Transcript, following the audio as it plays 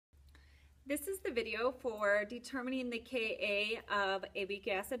This is the video for determining the Ka of a weak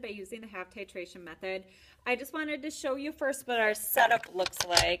acid by using the half titration method. I just wanted to show you first what our setup looks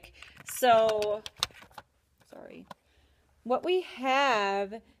like. So, sorry. What we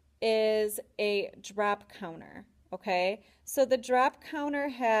have is a drop counter, okay? So the drop counter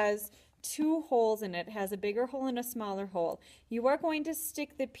has two holes in it. It has a bigger hole and a smaller hole. You are going to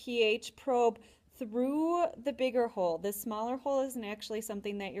stick the pH probe through the bigger hole. The smaller hole isn't actually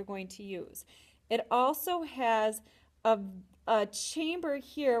something that you're going to use. It also has a chamber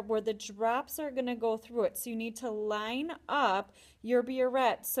here where the drops are going to go through it. So you need to line up your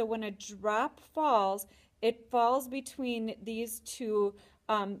burette so when a drop falls, it falls between these two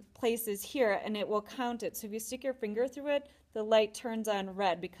places here and it will count it. So if you stick your finger through it, the light turns on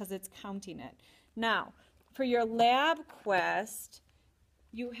red because it's counting it. Now, for your lab quest,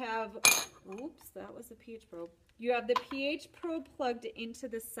 you have, oops, that was the pH probe. You have the pH probe plugged into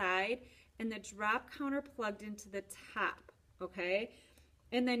the side and the drop counter plugged into the top, okay?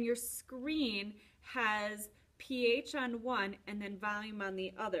 And then your screen has pH on one and then volume on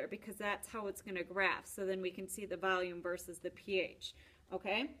the other because that's how it's going to graph. So then we can see the volume versus the pH,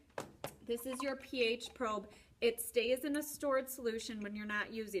 okay? This is your pH probe. It stays in a stored solution when you're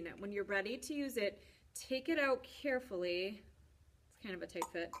not using it. When you're ready to use it, take it out carefully. It's kind of a tight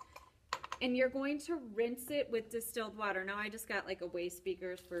fit. And you're going to rinse it with distilled water. Now I just got like a waste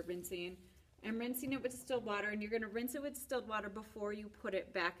speakers for rinsing. I'm rinsing it with distilled water, and you're going to rinse it with distilled water before you put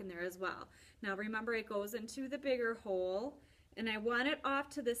it back in there as well. Now remember, it goes into the bigger hole, and I want it off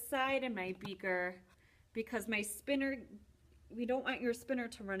to the side of my beaker because my spinner, we don't want your spinner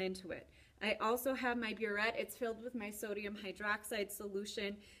to run into it. I also have my burette. It's filled with my sodium hydroxide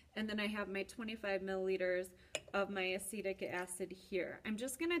solution, and then I have my 25 milliliters of my acetic acid here. I'm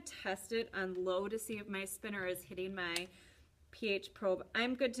just going to test it on low to see if my spinner is hitting my pH probe.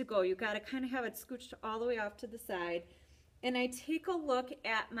 I'm good to go. You got to kind of have it scooched all the way off to the side. And I take a look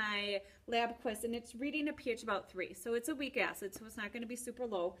at my lab quest, and it's reading a pH about 3. So it's a weak acid, so it's not going to be super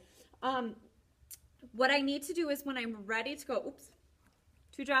low. What I need to do is when I'm ready to go, oops,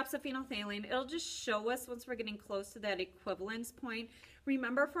 2 drops of phenolphthalein. It'll just show us once we're getting close to that equivalence point.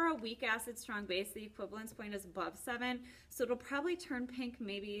 Remember, for a weak acid strong base, the equivalence point is above 7, so it'll probably turn pink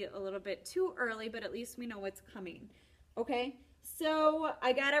maybe a little bit too early, but at least we know it's coming. Okay, so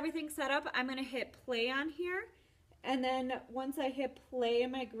I got everything set up. I'm going to hit play on here, and then once I hit play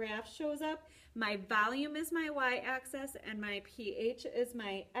and my graph shows up, my volume is my y-axis and my pH is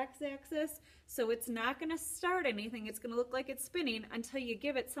my x-axis, so it's not going to start anything. It's going to look like it's spinning until you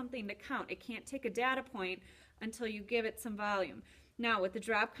give it something to count. It can't take a data point until you give it some volume. Now with the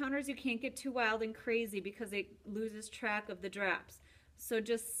drop counters, you can't get too wild and crazy because it loses track of the drops. So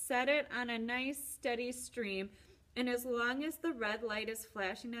just set it on a nice steady stream. And as long as the red light is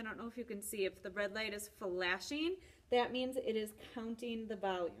flashing, I don't know if you can see, if the red light is flashing, that means it is counting the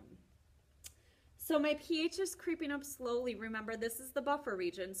volume. So my pH is creeping up slowly. Remember, this is the buffer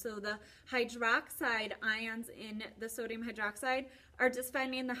region. So the hydroxide ions in the sodium hydroxide are just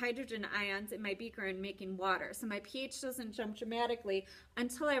finding the hydrogen ions in my beaker and making water. So my pH doesn't jump dramatically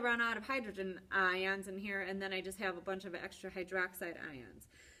until I run out of hydrogen ions in here, and then I just have a bunch of extra hydroxide ions.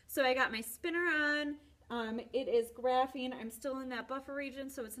 So I got my spinner on. It is graphing. I'm still in that buffer region,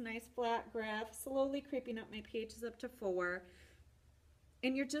 so it's a nice flat graph, slowly creeping up. My pH is up to 4.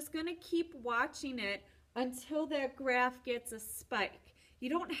 And you're just going to keep watching it until that graph gets a spike.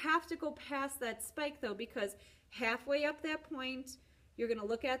 You don't have to go past that spike, though, because halfway up that point, you're going to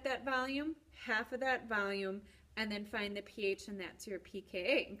look at that volume, half of that volume, and then find the pH, and that's your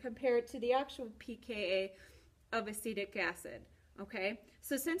pKa, and compare it to the actual pKa of acetic acid. Okay,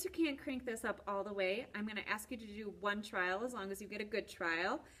 so since you can't crank this up all the way, I'm going to ask you to do 1 trial as long as you get a good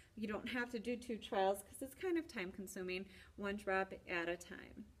trial. You don't have to do 2 trials because it's kind of time consuming, 1 drop at a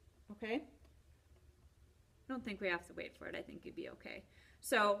time. Okay? I don't think we have to wait for it. I think you'd be okay.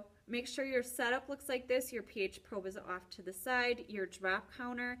 So make sure your setup looks like this. Your pH probe is off to the side. Your drop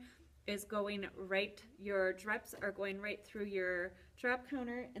counter is going right, your drops are going right through your drop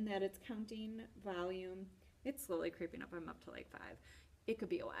counter, and that it's counting volume. It's slowly creeping up. I'm up to like 5. It could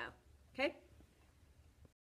be a while. Okay?